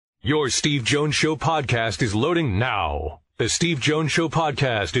Your Steve Jones Show podcast is loading now. The Steve Jones Show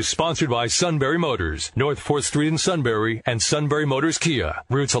podcast is sponsored by Sunbury Motors, North 4th Street in Sunbury, and Sunbury Motors Kia,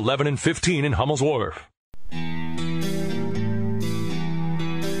 routes 11 and 15 in Hummel's Wharf.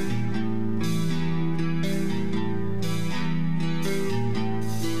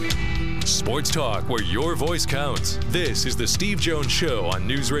 Sports talk where your voice counts. This is the Steve Jones Show on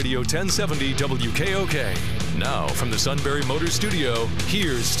News Radio 1070 WKOK. Now from the Sunbury Motors studio,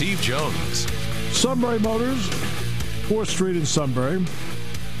 here's Steve Jones. Sunbury Motors, 4th Street in Sunbury.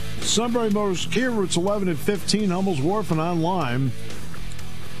 Sunbury Motors Kia, routes 11 and 15, Hummel's Wharf, and online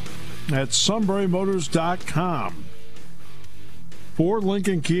at sunburymotors.com. Ford,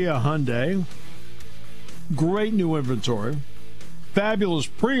 Lincoln, Kia, Hyundai. Great new inventory. Fabulous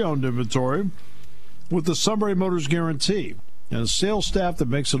pre-owned inventory with the Sunbury Motors guarantee and a sales staff that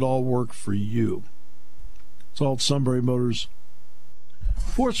makes it all work for you. It's all at Sunbury Motors,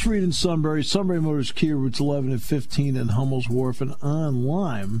 4th Street in Sunbury, Sunbury Motors Kia, routes 11 and 15 in Hummel's Wharf, and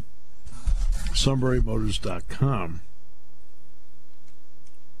online, sunburymotors.com.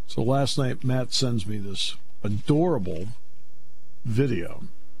 So last night, Matt sends me this adorable video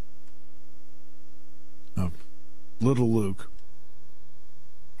of little Luke,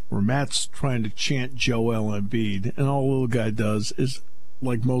 where Matt's trying to chant Joel Embiid, and all the little guy does is,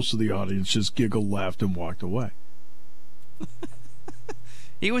 like most of the audience, just giggled, laughed, and walked away.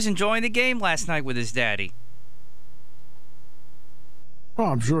 He was enjoying the game last night with his daddy. Oh,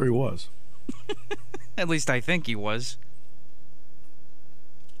 I'm sure he was. At least I think he was.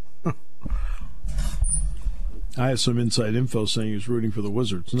 I have some inside info saying he was rooting for the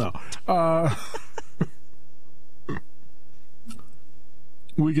Wizards. No.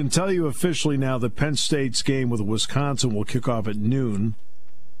 We can tell you officially now that Penn State's game with Wisconsin will kick off at noon.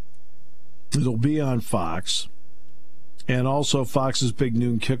 It'll be on Fox. And also Fox's big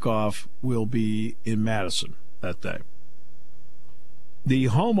noon kickoff will be in Madison that day. The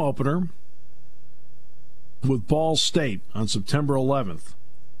home opener with Ball State on September 11th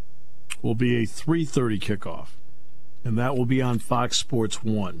will be a 3:30 kickoff. And that will be on Fox Sports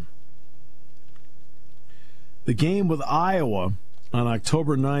 1. The game with Iowa on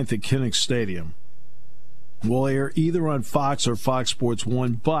October 9th at Kinnick Stadium will air either on Fox or Fox Sports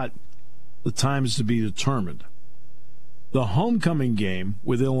 1, but the time is to be determined. The homecoming game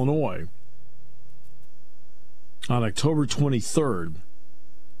with Illinois on October 23rd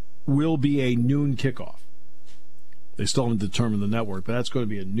will be a noon kickoff. They still haven't determined the network, but that's going to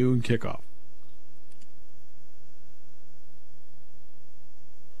be a noon kickoff.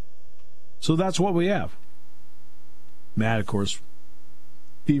 So that's what we have. Matt, of course,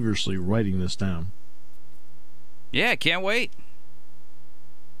 feverishly writing this down. Yeah, can't wait.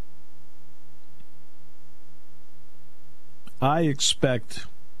 I expect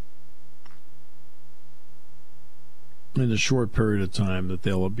in a short period of time that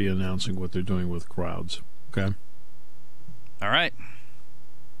they'll be announcing what they're doing with crowds. Okay? All right.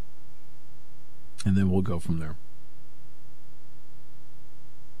 And then we'll go from there.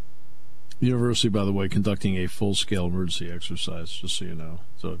 The university, by the way, conducting a full-scale emergency exercise, just so you know.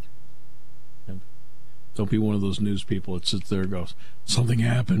 So don't be one of those news people that sits there and goes, something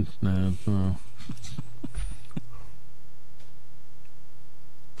happened. No.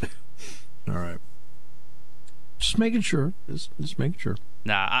 All right. Just making sure. Just making sure.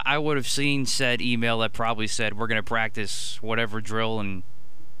 Nah, I would have seen said email that probably said, we're going to practice whatever drill, and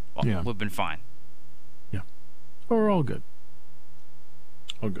we've been fine. Yeah. So we're all good.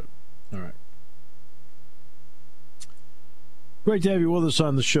 All good. All right. Great to have you with us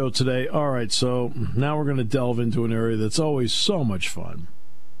on the show today. All right, so now we're going to delve into an area that's always so much fun.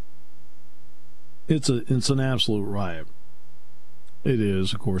 It's an absolute riot. It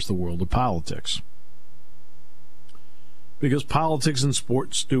is, of course, the world of politics. Because politics and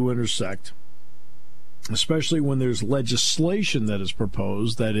sports do intersect, especially when there's legislation that is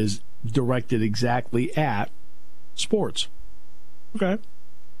proposed that is directed exactly at sports. Okay.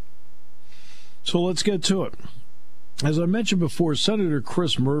 So let's get to it. As I mentioned before, Senator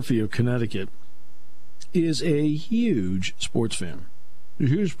Chris Murphy of Connecticut is a huge sports fan. A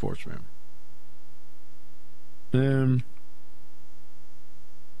huge sports fan.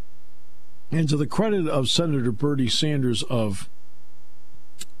 And to the credit of Senator Bernie Sanders of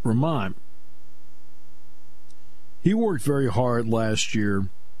Vermont, he worked very hard last year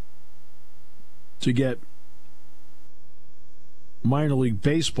to get minor league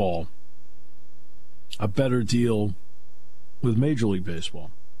baseball a better deal with Major League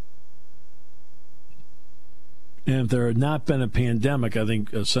Baseball. And if there had not been a pandemic, I think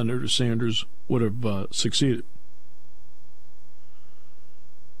Senator Sanders would have succeeded.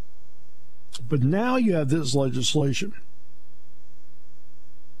 But now you have this legislation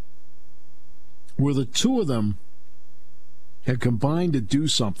where the two of them have combined to do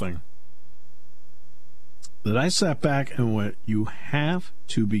something that I sat back and went, you have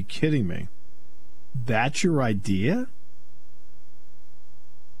to be kidding me. That's your idea?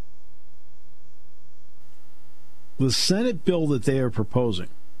 The Senate bill that they are proposing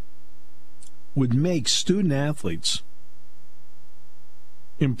would make student athletes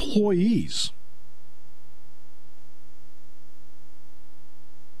employees.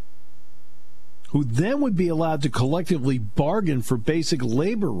 Who then would be allowed to collectively bargain for basic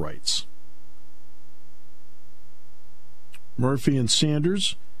labor rights. Murphy and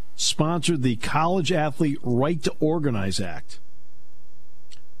Sanders sponsored the College Athlete Right to Organize Act.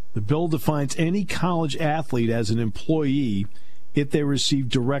 The bill defines any college athlete as an employee if they receive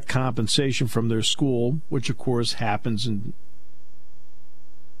direct compensation from their school, which of course happens in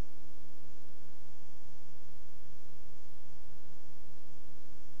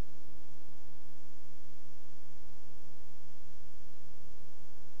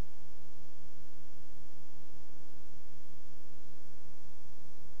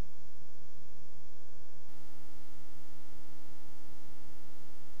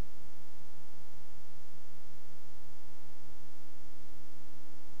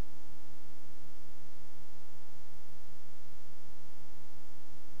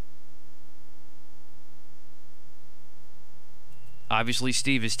Obviously,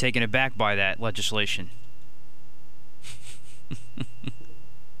 Steve is taken aback by that legislation.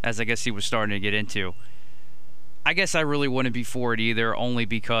 As I guess he was starting to get into. I guess I really wouldn't be for it either, only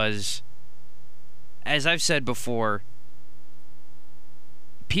because, as I've said before,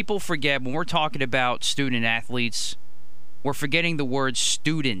 people forget when we're talking about student athletes, we're forgetting the word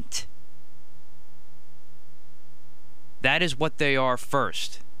student. That is what they are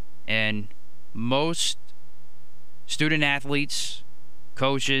first. And most student athletes,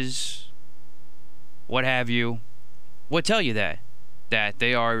 coaches, what have you, will tell you that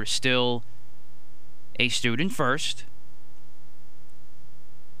they are still a student first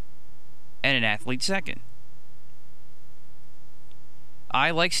and an athlete second.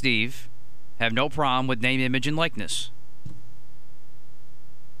 I, like Steve, have no problem with name, image, and likeness.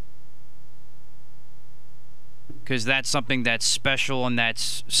 Because that's something that's special, and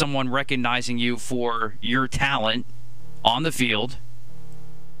that's someone recognizing you for your talent on the field.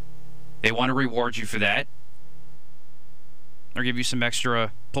 They want to reward you for that, or give you some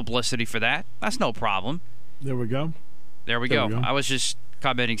extra publicity for that. That's no problem. There we go. There we go. I was just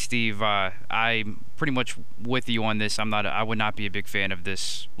commenting, Steve. I'm pretty much with you on this. I would not be a big fan of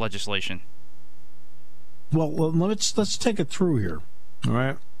this legislation. Well, let's take it through here. All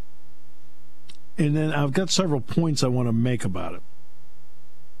right. And then I've got several points I want to make about it.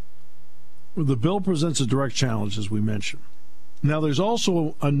 The bill presents a direct challenge, as we mentioned. Now, there's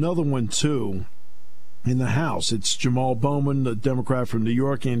also another one, too, in the House. It's Jamal Bowman, a Democrat from New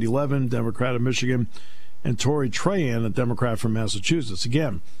York, Andy Levin, Democrat of Michigan, and Tory Trahan, a Democrat from Massachusetts.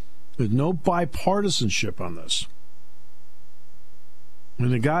 Again, there's no bipartisanship on this.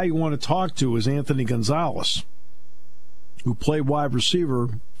 And the guy you want to talk to is Anthony Gonzalez, who played wide receiver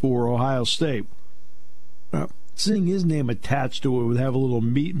for Ohio State. Seeing his name attached to it would have a little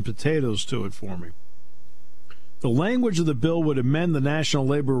meat and potatoes to it for me. The language of the bill would amend the National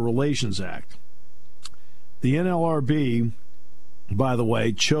Labor Relations Act. The NLRB, by the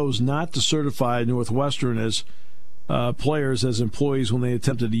way, chose not to certify Northwestern as players as employees when they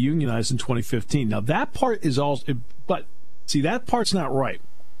attempted to unionize in 2015. Now, that part is also, but see, that part's not right.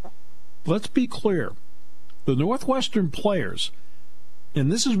 Let's be clear. The Northwestern players,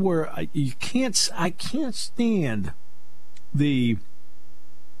 and this is where I can't stand the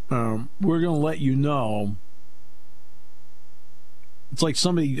we're going to let you know. It's like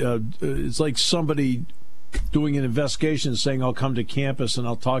somebody doing an investigation and saying, I'll come to campus and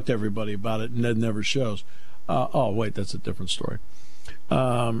I'll talk to everybody about it, and that never shows. Oh, wait, that's a different story. They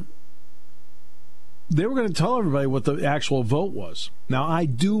were going to tell everybody what the actual vote was. Now, I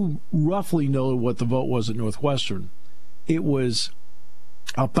do roughly know what the vote was at Northwestern. It was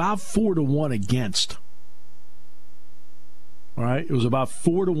about 4-1 against. All right? It was about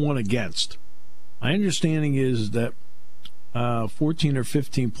 4-1 against. My understanding is that 14 or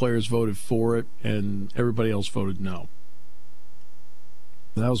 15 players voted for it, and everybody else voted no.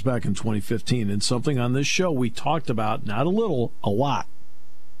 That was back in 2015, and something on this show we talked about, not a little, a lot.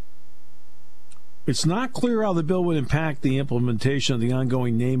 It's not clear how the bill would impact the implementation of the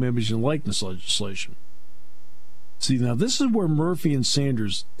ongoing name, image, and likeness legislation. See, now this is where Murphy and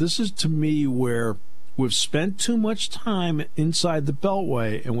Sanders, this is to me where We've spent too much time inside the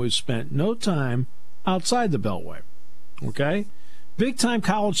Beltway, and we've spent no time outside the Beltway. Okay? Big-time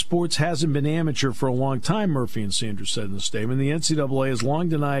college sports hasn't been amateur for a long time, Murphy and Sanders said in a statement. The NCAA has long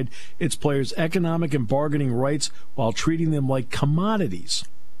denied its players economic and bargaining rights while treating them like commodities.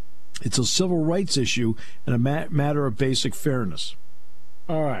 It's a civil rights issue and a matter of basic fairness.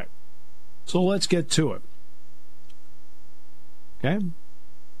 All right. So let's get to it. Okay?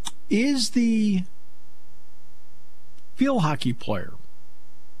 Is the field hockey player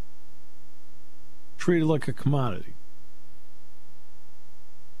treated like a commodity?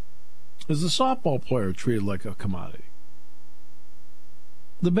 Is the softball player treated like a commodity?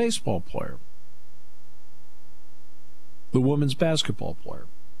 The baseball player? The women's basketball player?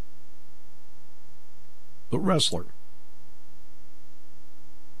 The wrestler?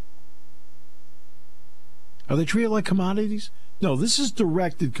 Are they treated like commodities? No, this is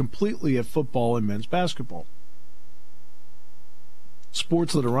directed completely at football and men's basketball.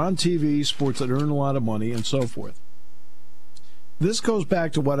 Sports that are on TV, sports that earn a lot of money, and so forth. This goes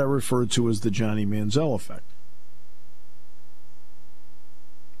back to what I referred to as the Johnny Manziel effect.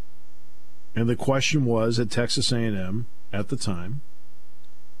 And the question was at Texas A&M at the time,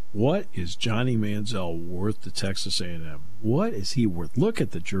 what is Johnny Manziel worth to Texas A&M? What is he worth? Look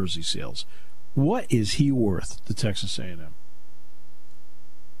at the jersey sales. What is he worth to Texas A&M?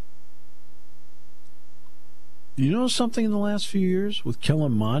 You know something in the last few years with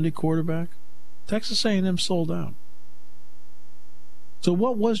Kellen Mond at quarterback? Texas A&M sold out. So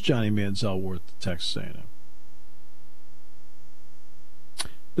what was Johnny Manziel worth to Texas A&M?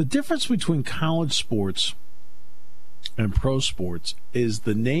 The difference between college sports and pro sports is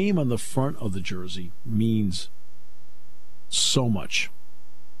the name on the front of the jersey means so much.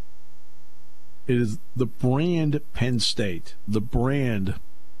 It is the brand Penn State, the brand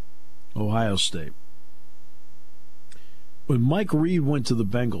Ohio State. When Mike Reed went to the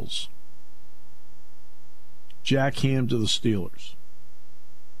Bengals, Jack Ham to the Steelers,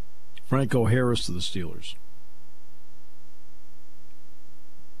 Franco Harris to the Steelers,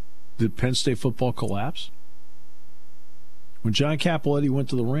 did Penn State football collapse? When John Cappelletti went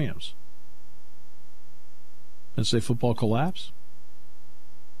to the Rams, Penn State football collapse?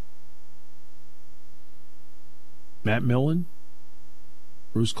 Matt Millen,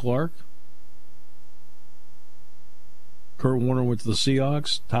 Bruce Clark, Kurt Warner went to the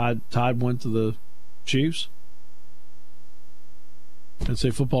Seahawks, Todd went to the Chiefs. Penn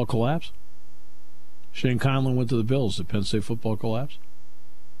State football collapse? Shane Conlon went to the Bills. Did Penn State football collapse?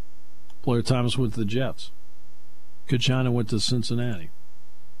 Blair Thomas went to the Jets. Kachana went to Cincinnati.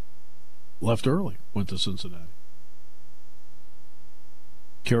 Left early, went to Cincinnati.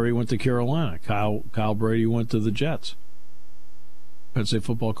 Kerry went to Carolina. Kyle Brady went to the Jets. Penn State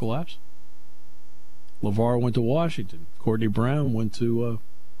football collapse? LeVar went to Washington. Courtney Brown went to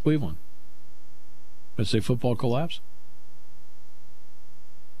Cleveland. Penn State football collapse?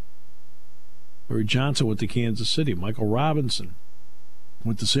 Barry Johnson went to Kansas City. Michael Robinson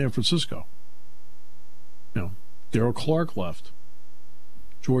went to San Francisco. Darryl Clark left.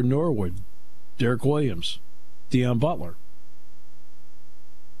 Jordan Norwood, Derek Williams, Deion Butler,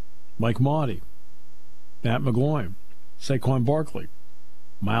 Mike Maudie, Matt McGloin, Saquon Barkley,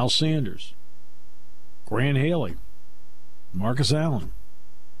 Miles Sanders, Grant Haley, Marcus Allen,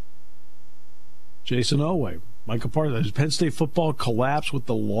 Jason Oweh, Micah Parsons. Does Penn State football collapse with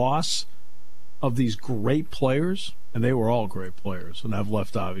the loss of these great players? And they were all great players, and I've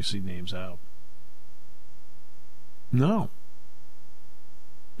left, obviously, names out. No.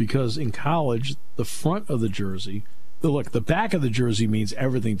 Because in college, the front of the jersey, the back of the jersey means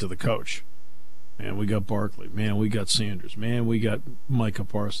everything to the coach. Man, we got Barkley. Man, we got Sanders. Man, we got Micah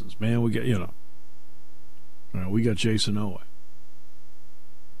Parsons. Man, we got, we got Jason Oweh.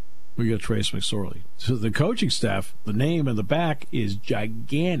 We got Trace McSorley. So the coaching staff, the name in the back is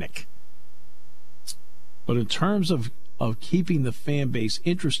gigantic. But in terms of keeping the fan base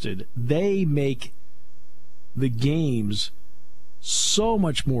interested, they make the games so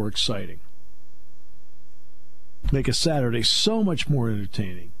much more exciting. Make a Saturday so much more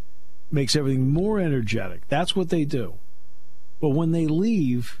entertaining. Makes everything more energetic. That's what they do. But when they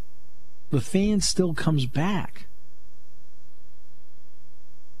leave, the fan still comes back.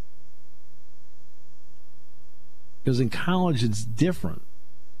 Because in college, it's different.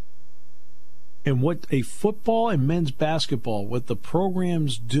 And what a football and men's basketball, what the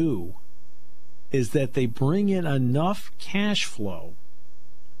programs do is that they bring in enough cash flow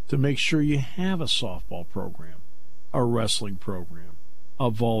to make sure you have a softball program, a wrestling program,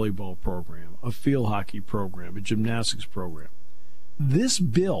 a volleyball program, a field hockey program, a gymnastics program. This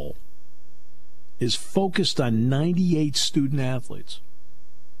bill is focused on 98 student athletes.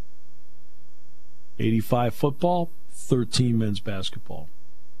 85 football, 13 men's basketball.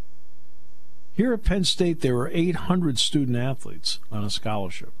 Here at Penn State, there are 800 student athletes on a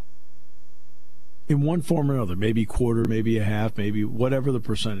scholarship. In one form or another, maybe quarter, maybe a half, maybe whatever the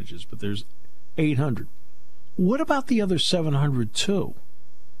percentage is, but there's 800. What about the other 702?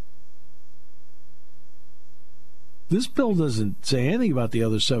 This bill doesn't say anything about the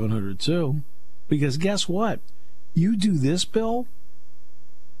other 702, because guess what? You do this bill,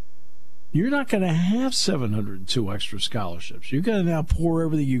 you're not going to have 702 extra scholarships. You're going to now pour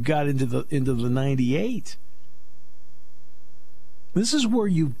everything you got into the 98. This is where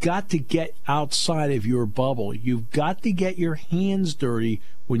you've got to get outside of your bubble. You've got to get your hands dirty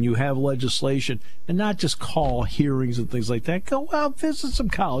when you have legislation and not just call hearings and things like that. Go out, visit some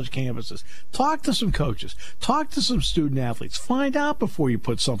college campuses, talk to some coaches, talk to some student athletes. Find out before you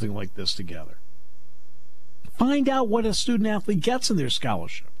put something like this together. Find out what a student athlete gets in their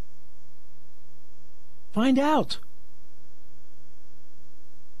scholarship. Find out.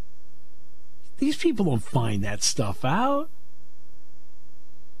 These people don't find that stuff out.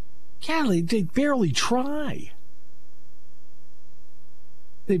 God, they barely try.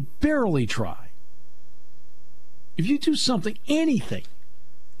 They barely try. If you do something, anything,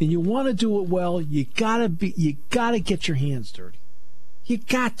 and you want to do it well, you gotta get your hands dirty. You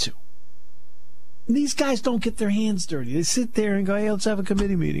got to. And these guys don't get their hands dirty. They sit there and go, hey, let's have a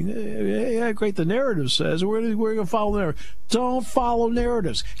committee meeting. Yeah, great. The narrative says we're going to follow the narrative. Don't follow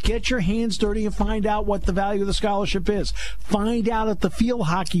narratives. Get your hands dirty and find out what the value of the scholarship is. Find out if the field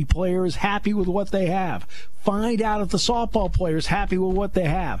hockey player is happy with what they have. Find out if the softball player is happy with what they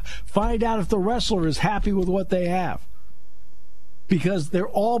have. Find out if the wrestler is happy with what they have. Because they're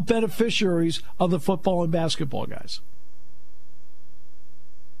all beneficiaries of the football and basketball guys.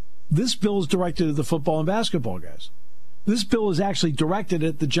 This bill is directed at the football and basketball guys. This bill is actually directed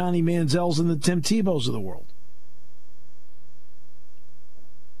at the Johnny Manziels and the Tim Tebows of the world.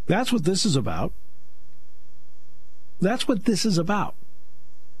 That's what this is about. That's what this is about.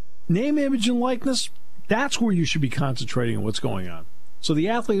 Name, image, and likeness, that's where you should be concentrating on what's going on. So the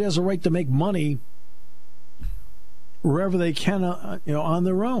athlete has a right to make money wherever they can, on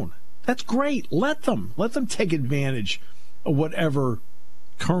their own. That's great. Let them take advantage of whatever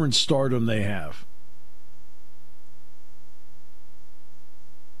current stardom they have.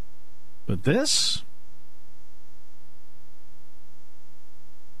 But this,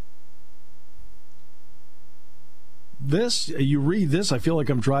 you read this, I feel like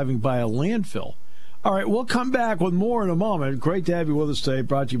I'm driving by a landfill. All right, we'll come back with more in a moment. Great to have you with us today.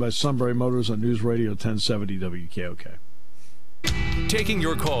 Brought to you by Sunbury Motors on News Radio 1070 WKOK. Taking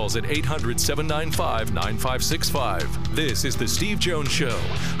your calls at 800-795-9565. This is the Steve Jones Show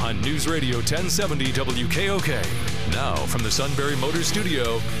on News Radio 1070 WKOK. Now, from the Sunbury Motors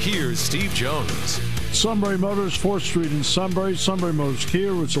Studio, here's Steve Jones. Sunbury Motors, 4th Street in Sunbury. Sunbury Motors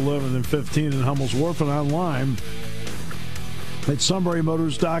Kia, routes 11 and 15 in Hummel's Wharf, and online at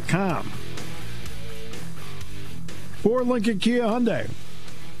sunburymotors.com. Ford, Lincoln, Kia, Hyundai.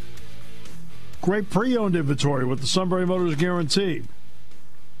 Great pre-owned inventory with the Sunbury Motors Guarantee.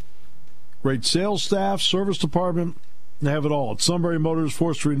 Great sales staff, service department. They have it all at Sunbury Motors,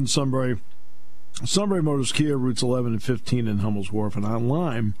 4th Street in Sunbury. Sunbury Motors Kia, routes 11 and 15 in Hummel's Wharf, and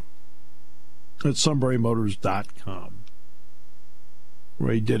online at sunburymotors.com.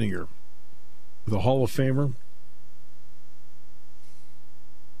 Ray Dininger, the Hall of Famer.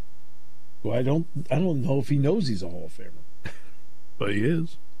 Well, I don't know if he knows he's a Hall of Famer, but he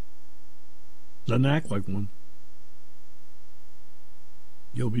is. Doesn't act like one.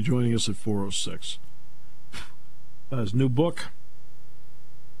 You'll be joining us at 4:06. His new book.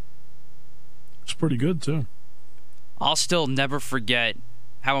 It's pretty good, too. I'll still never forget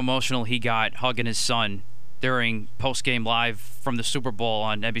how emotional he got hugging his son during post-game live from the Super Bowl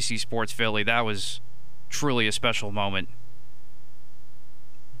on NBC Sports Philly. That was truly a special moment.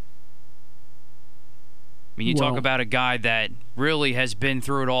 I mean, you talk about a guy that really has been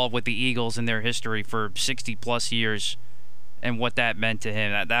through it all with the Eagles in their history for 60-plus years, and what that meant to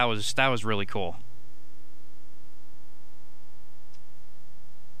him. That was really cool.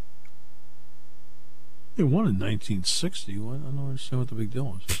 He won in 1960. I don't understand what the big deal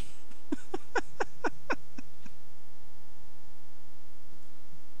was.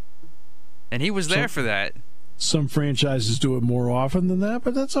 And he was there for that. Some franchises do it more often than that,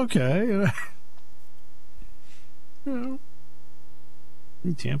 but that's okay.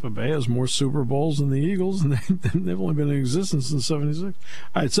 Tampa Bay has more Super Bowls than the Eagles, and they've only been in existence since '76.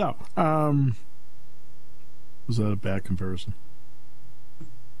 All right, so was that a bad comparison?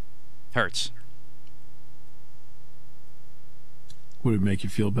 Hurts. Would it make you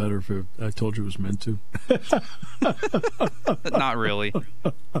feel better if I told you it was meant to? Not really.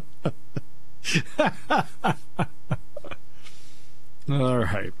 All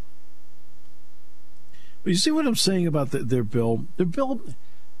right. But you see what I'm saying about their bill? Their bill...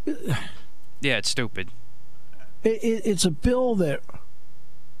 Yeah, it's stupid. It's a bill that...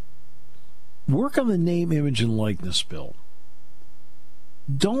 Work on the name, image, and likeness bill.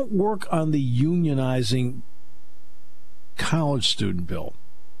 Don't work on the unionizing college student bill.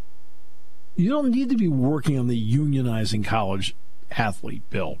 You don't need to be working on the unionizing college athlete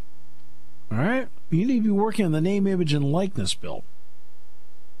bill. All right? You need to be working on the name, image, and likeness bill.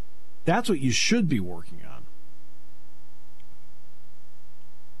 That's what you should be working on.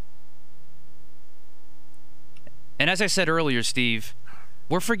 And as I said earlier, Steve,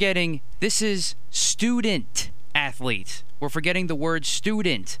 we're forgetting this is student athlete. We're forgetting the word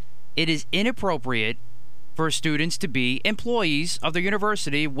student. It is inappropriate for students to be employees of the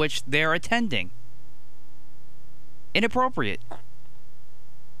university which they're attending. Inappropriate.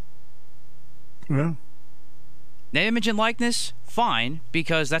 Yeah. Name, image, and likeness, fine,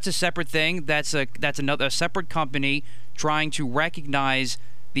 because that's a separate thing. That's a separate company trying to recognize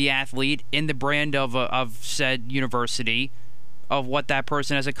the athlete in the brand of said university, of what that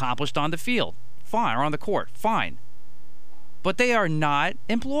person has accomplished on the field. Fine, or on the court. Fine. But they are not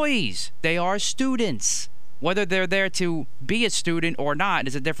employees. They are students. Whether they're there to be a student or not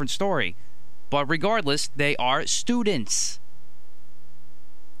is a different story. But regardless, they are students.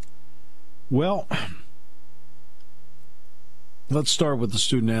 Well, let's start with the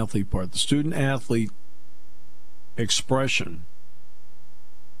student-athlete part. The student-athlete expression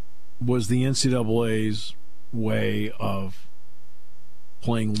was the NCAA's way of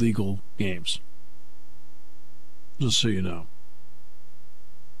playing legal games. Just so you know.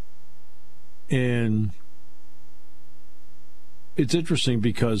 And it's interesting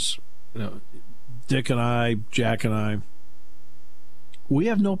because, Dick and I, Jack and I, we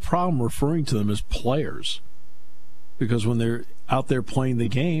have no problem referring to them as players, because when they're out there playing the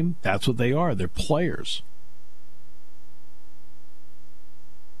game, that's what they are. They're players.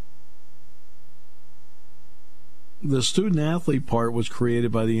 The student-athlete part was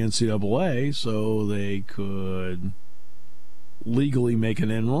created by the NCAA so they could legally make an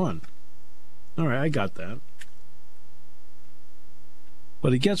end run. All right, I got that.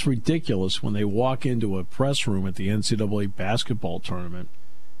 But it gets ridiculous when they walk into a press room at the NCAA basketball tournament.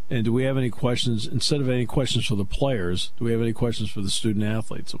 And do we have any questions? Instead of any questions for the players, do we have any questions for the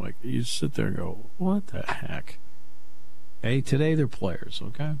student-athletes? I'm like, you sit there and go, what the heck? Hey, today they're players,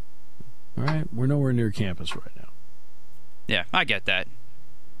 okay? All right, we're nowhere near campus right now. Yeah, I get that.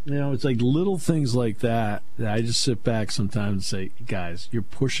 It's like little things like that I just sit back sometimes and say, guys, you're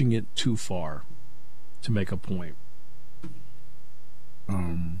pushing it too far to make a point.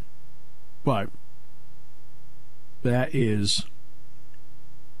 But that is...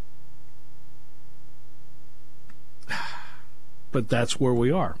 But that's where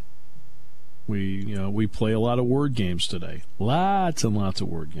we are. We play a lot of word games today. Lots and lots of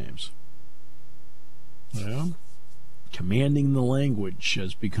word games. Yeah. Commanding the language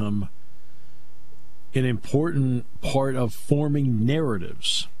has become an important part of forming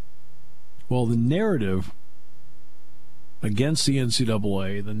narratives. Well, the narrative against the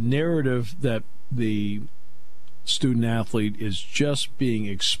NCAA, the narrative that the student-athlete is just being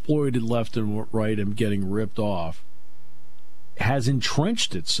exploited left and right and getting ripped off, has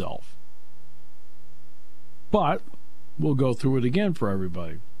entrenched itself. But we'll go through it again for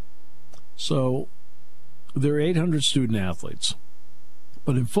everybody. So there are 800 student-athletes.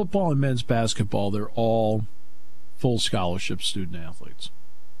 But in football and men's basketball, they're all full scholarship student-athletes.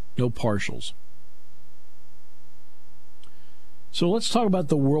 No partials. So let's talk about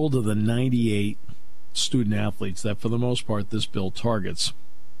the world of the 98 student-athletes that, for the most part, this bill targets.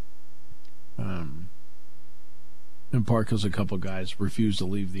 In part because a couple of guys refuse to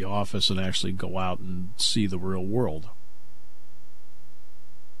leave the office and actually go out and see the real world.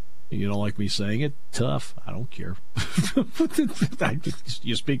 You don't like me saying it? Tough. I don't care.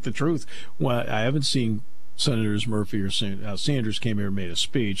 You speak the truth. Well, I haven't seen Senators Murphy or Sanders came here and made a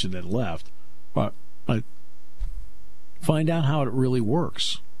speech and then left. But I find out how it really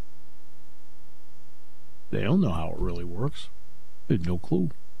works. They don't know how it really works. They have no clue.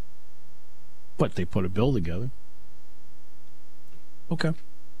 But they put a bill together. Okay.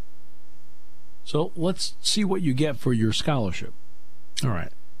 So let's see what you get for your scholarship. All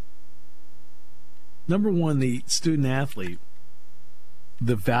right. Number one, the student-athlete,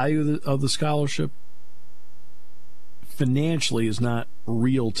 the value of the scholarship financially is not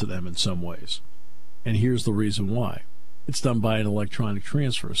real to them in some ways. And here's the reason why. It's done by an electronic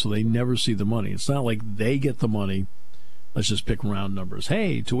transfer, so they never see the money. It's not like they get the money. Let's just pick round numbers.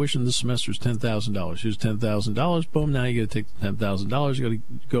 Hey, tuition this semester is $10,000. Here's $10,000. Boom, now you got to take the $10,000. You got to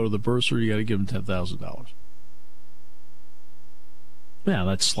go to the bursar. You got to give them $10,000. Yeah,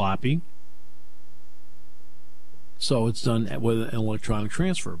 that's sloppy. So it's done with an electronic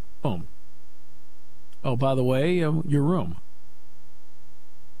transfer. Boom. Oh, by the way, your room.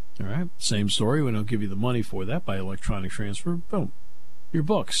 All right, same story. We don't give you the money for that by electronic transfer. Boom. Your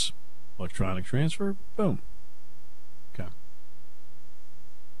books. Electronic transfer. Boom. Okay.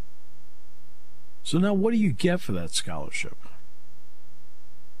 So now what do you get for that scholarship?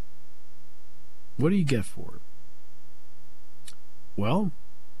 What do you get for it? Well,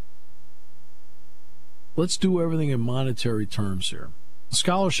 let's do everything in monetary terms here. The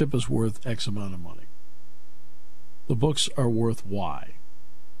scholarship is worth X amount of money. The books are worth Y.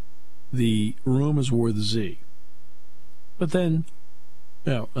 The room is worth Z. But then,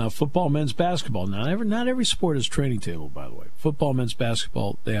 football, men's basketball. Not every sport has training table, by the way. Football, men's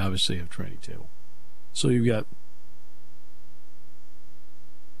basketball, they obviously have training table. So you've got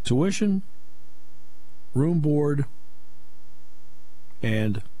tuition, room board,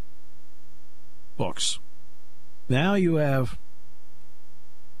 and books. Now you have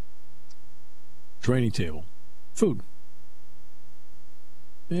training table, food.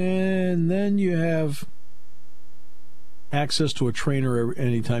 And then you have access to a trainer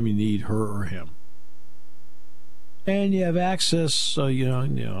anytime you need her or him. And you have access,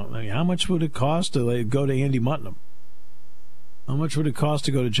 how much would it cost to go to Andy Mutnam? How much would it cost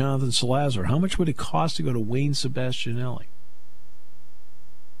to go to Jonathan Salazar? How much would it cost to go to Wayne Sebastianelli?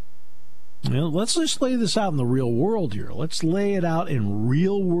 Let's just lay this out in the real world here. Let's lay it out in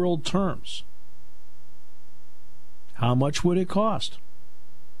real world terms. How much would it cost?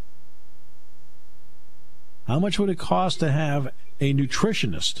 How much would it cost to have a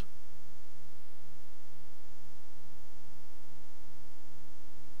nutritionist?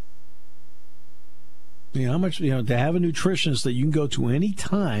 How much, to have a nutritionist that you can go to any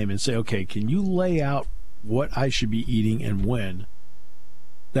time and say, okay, can you lay out what I should be eating and when?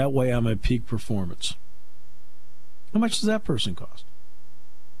 That way I'm at peak performance. How much does that person cost?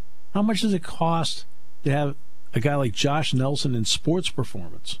 How much does it cost to have a guy like Josh Nelson in sports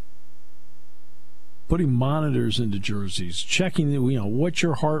performance? Putting monitors into jerseys, checking, what's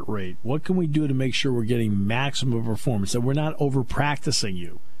your heart rate? What can we do to make sure we're getting maximum performance, that we're not over practicing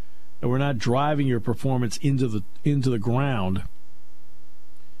you, that we're not driving your performance into the ground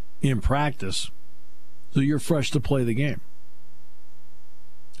in practice so you're fresh to play the game?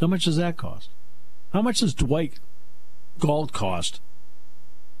 How much does that cost? How much does Dwight Galt cost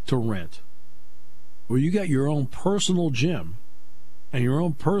to rent? Where you got your own personal gym and your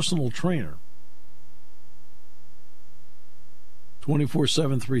own personal trainer.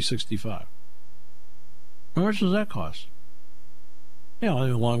 24/7, 365. How much does that cost?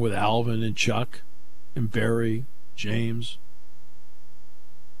 Along with Alvin and Chuck and Barry, James,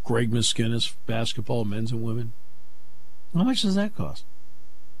 Greg Miskinis, basketball, men's and women. How much does that cost?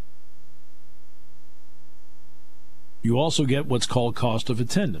 You also get what's called cost of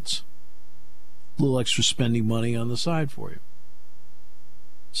attendance. A little extra spending money on the side for you.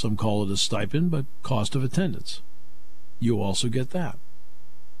 Some call it a stipend, but cost of attendance. You also get that.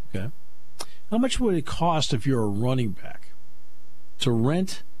 Okay. How much would it cost if you're a running back to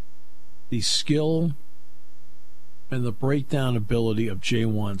rent the skill and the breakdown ability of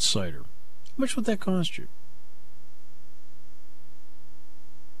J1 Sider? How much would that cost you?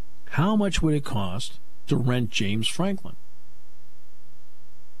 How much would it cost to rent James Franklin?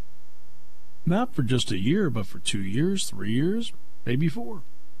 Not for just a year, but for 2 years, 3 years, maybe 4.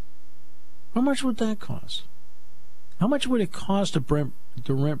 How much would that cost? How much would it cost to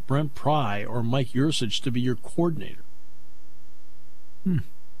rent Brent Pry or Mike Yursich to be your coordinator?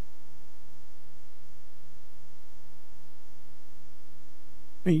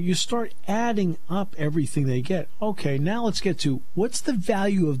 You start adding up everything they get. Okay, now let's get to what's the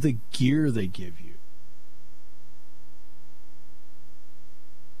value of the gear they give you?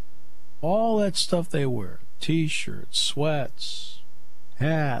 All that stuff they wear. T-shirts, sweats,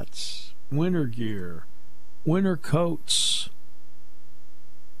 hats, winter gear, winter coats.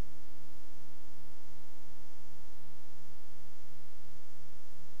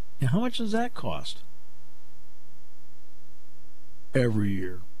 Now, how much does that cost? Every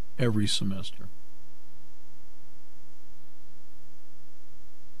year, every semester.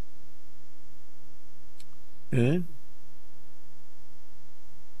 And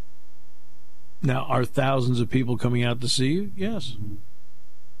now, are thousands of people coming out to see you? Yes.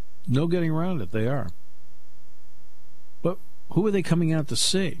 No getting around it. They are. who are they coming out to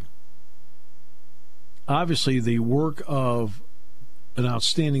see? Obviously, the work of an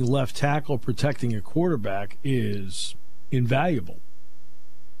outstanding left tackle protecting a quarterback is invaluable.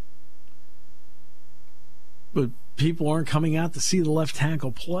 But people aren't coming out to see the left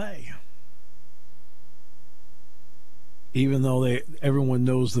tackle play. Even though everyone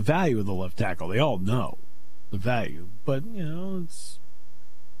knows the value of the left tackle. They all know the value. But, it's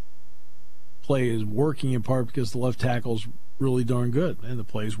play is working in part because the left tackle's really darn good. And the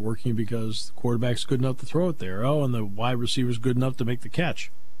play is working because the quarterback's good enough to throw it there. Oh, and the wide receiver's good enough to make the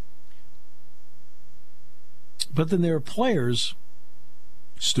catch. But then there are players,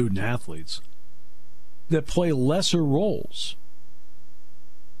 student athletes, that play lesser roles.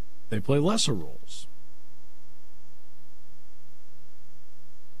 They play lesser roles.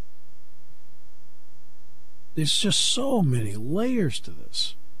 There's just so many layers to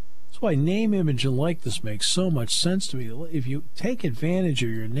this. That's why name, image, and likeness makes so much sense to me. If you take advantage of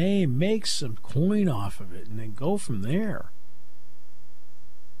your name, make some coin off of it, and then go from there.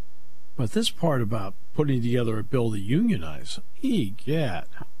 But this part about putting together a bill to unionize, egad.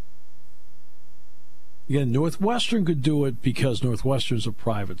 Again, Northwestern could do it because Northwestern's a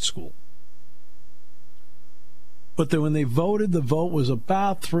private school. But then when they voted, the vote was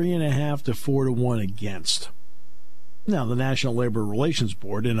about 3.5 to 4 to 1 against. Now, the National Labor Relations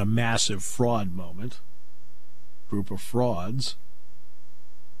Board, in a massive fraud moment, group of frauds,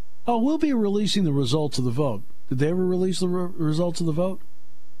 we'll be releasing the results of the vote. Did they ever release the results of the vote?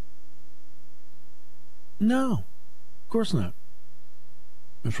 No, of course not.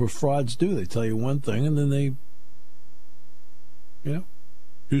 That's what frauds do. They tell you one thing and then they,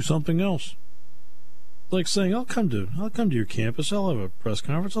 do something else. Like saying, I'll come to your campus, I'll have a press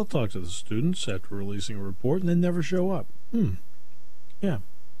conference, I'll talk to the students after releasing a report, and then never show up. Yeah.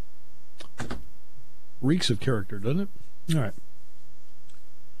 Reeks of character, doesn't it? All right.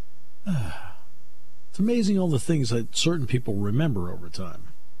 It's amazing all the things that certain people remember over time.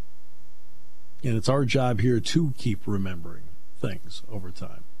 And it's our job here to keep remembering things over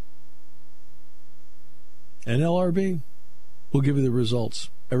time. And LRB, we'll give you the results.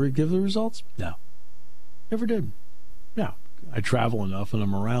 Ever give the results? No. Never did. No. I travel enough and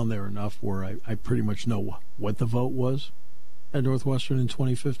I'm around there enough where I pretty much know what the vote was at Northwestern in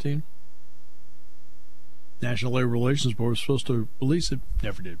 2015. National Labor Relations Board was supposed to release it.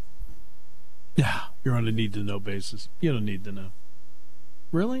 Never did. Yeah, you're on a need-to-know basis. You don't need to know.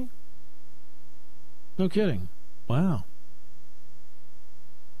 Really? No kidding. Wow.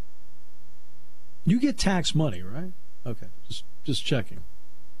 You get tax money, right? Okay, just checking.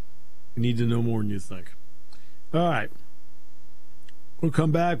 You need to know more than you think. All right. We'll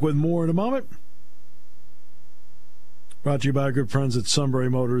come back with more in a moment. Brought to you by our good friends at Sunbury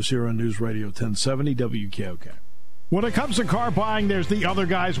Motors here on News Radio 1070 WKOK. When it comes to car buying, there's the other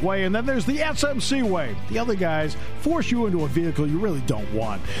guy's way, and then there's the SMC way. The other guys force you into a vehicle you really don't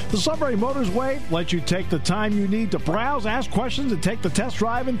want. The Sunbury Motors way lets you take the time you need to browse, ask questions, and take the test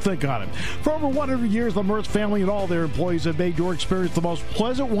drive and think on it. For over 100 years, the Mertz family and all their employees have made your experience the most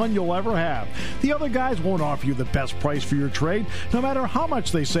pleasant one you'll ever have. The other guys won't offer you the best price for your trade, no matter how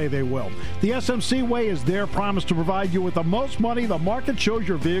much they say they will. The SMC way is their promise to provide you with the most money the market shows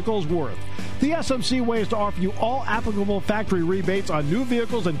your vehicle is worth. The SMC way is to offer you all applicable factory rebates on new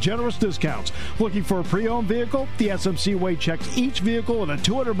vehicles and generous discounts. Looking for a pre-owned vehicle? The SMC way checks each vehicle in a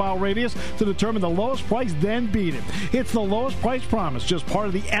 200-mile radius to determine the lowest price, then beat it. It's the lowest price promise, just part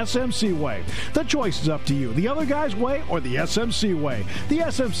of the SMC way. The choice is up to you. The other guy's way or the SMC way. The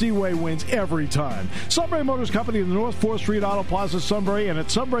SMC way wins every time. Sunbury Motors Company in the North 4th Street Auto Plaza, Sunbury, and at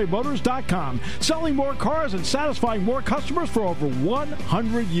sunburymotors.com. Selling more cars and satisfying more customers for over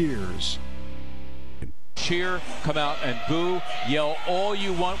 100 years. Cheer, come out and boo, yell all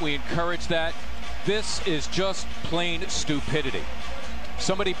you want. We encourage that. This is just plain stupidity.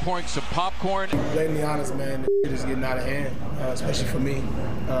 Somebody pouring some popcorn. Blatantly honest, man, it is getting out of hand, especially for me.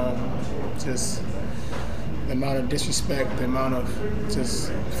 Just the amount of disrespect, the amount of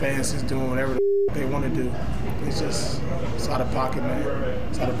just fans just doing whatever they want to do. It's out of pocket, man.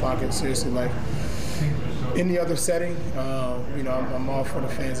 It's out of pocket, seriously. Like, any other setting, I'm all for the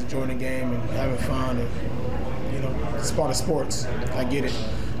fans enjoying the game and having fun, and it's part of sports. I get it,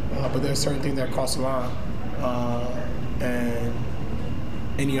 but there's certain things that cross the line. And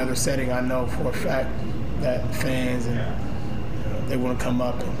any other setting, I know for a fact that fans and they wouldn't come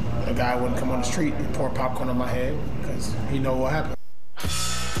up, and a guy wouldn't come on the street and pour popcorn on my head because he know what happened.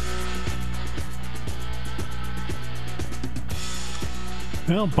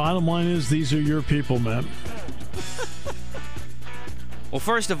 Well, bottom line is these are your people, man. Well,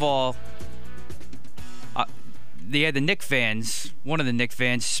 first of all, the Knicks fans, one of the Knicks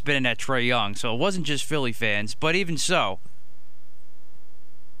fans spitting at Trae Young, so it wasn't just Philly fans. But even so,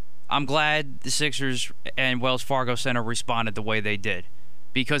 I'm glad the Sixers and Wells Fargo Center responded the way they did,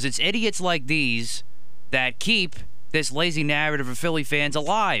 because it's idiots like these that keep this lazy narrative of Philly fans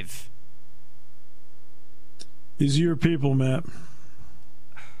alive. These are your people, Matt.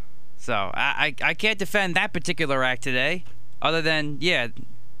 So I can't defend that particular act today, other than,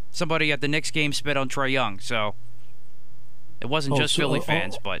 somebody at the Knicks game spit on Trae Young. So it wasn't just Philly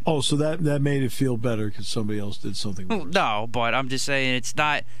fans, but so that made it feel better because somebody else did something worse. No, but I'm just saying it's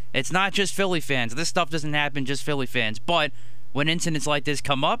not just Philly fans. This stuff doesn't happen just Philly fans. But when incidents like this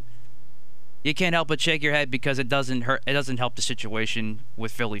come up, you can't help but shake your head because it doesn't hurt. It doesn't help the situation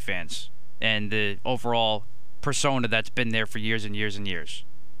with Philly fans and the overall persona that's been there for years and years and years.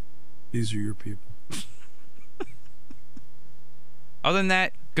 These are your people. Other than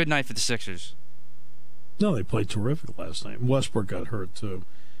that, good night for the Sixers. No, they played terrific last night. Westbrook got hurt too,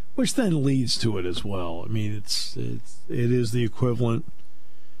 which then leads to it as well. I mean, it is the equivalent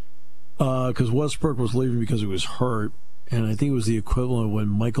because Westbrook was leaving because he was hurt, and I think it was the equivalent when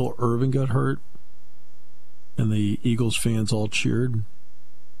Michael Irvin got hurt, and the Eagles fans all cheered.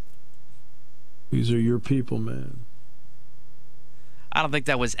 These are your people, man. I don't think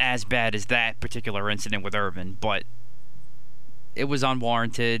that was as bad as that particular incident with Irvin, but it was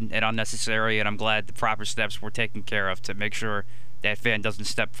unwarranted and unnecessary, and I'm glad the proper steps were taken care of to make sure that fan doesn't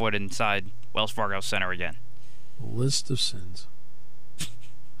step foot inside Wells Fargo Center again. A list of sins. You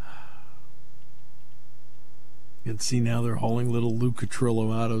can see now they're hauling little Lou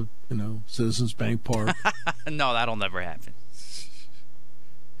Catrillo out of, Citizens Bank Park. No, that'll never happen.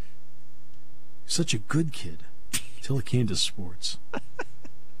 Such a good kid. Till it came to sports.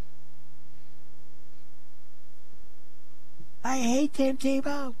 I hate Tim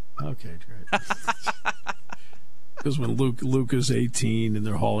Tebow. Okay, great. Because when Luke is 18 and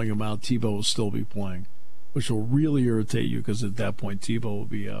they're hauling him out, Tebow will still be playing, which will really irritate you because at that point Tebow will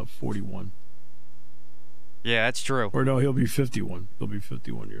be 41. Yeah, that's true. Or no, he'll be 51. He'll be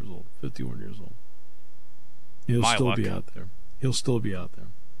 51 years old. 51 years old. He'll My still luck. be out there. He'll still be out there.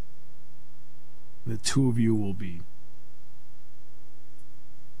 The two of you will be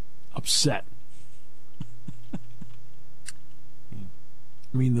upset.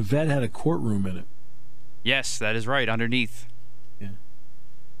 I mean, the vet had a courtroom in it. Yes, that is right, underneath. Yeah,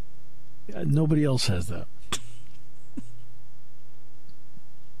 nobody else has that.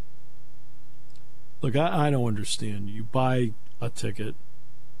 Look, I don't understand. You buy a ticket.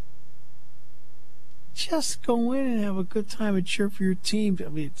 Just go in and have a good time and cheer for your team. I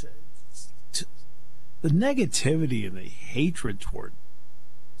mean, the negativity and the hatred toward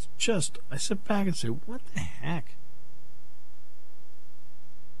it's just, I sit back and say, what the heck?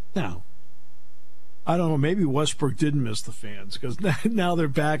 Now, I don't know, maybe Westbrook didn't miss the fans because now they're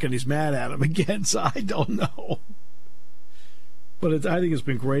back and he's mad at him again, so I don't know. But I think it's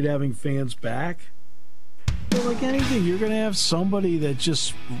been great having fans back. But like anything, you're going to have somebody that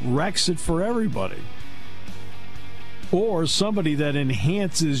just wrecks it for everybody. Or somebody that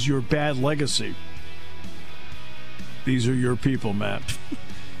enhances your bad legacy. These are your people, Matt.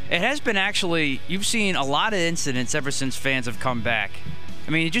 It has been actually, you've seen a lot of incidents ever since fans have come back.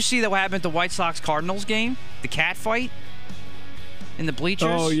 I mean, did you see that what happened at the White Sox-Cardinals game? The cat fight in the bleachers?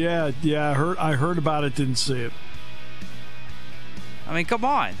 Oh, yeah. I heard about it, didn't see it. I mean, come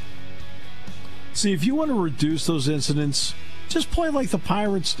on. See, if you want to reduce those incidents, just play like the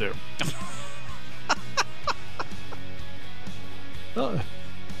Pirates do.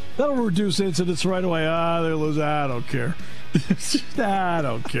 That'll reduce incidents right away. They're losing. I don't care. I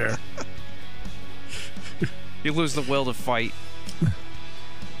don't care. You lose the will to fight.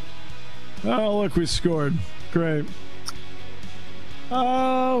 Oh, look, we scored. Great.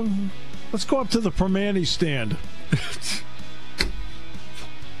 Let's go up to the Permane stand.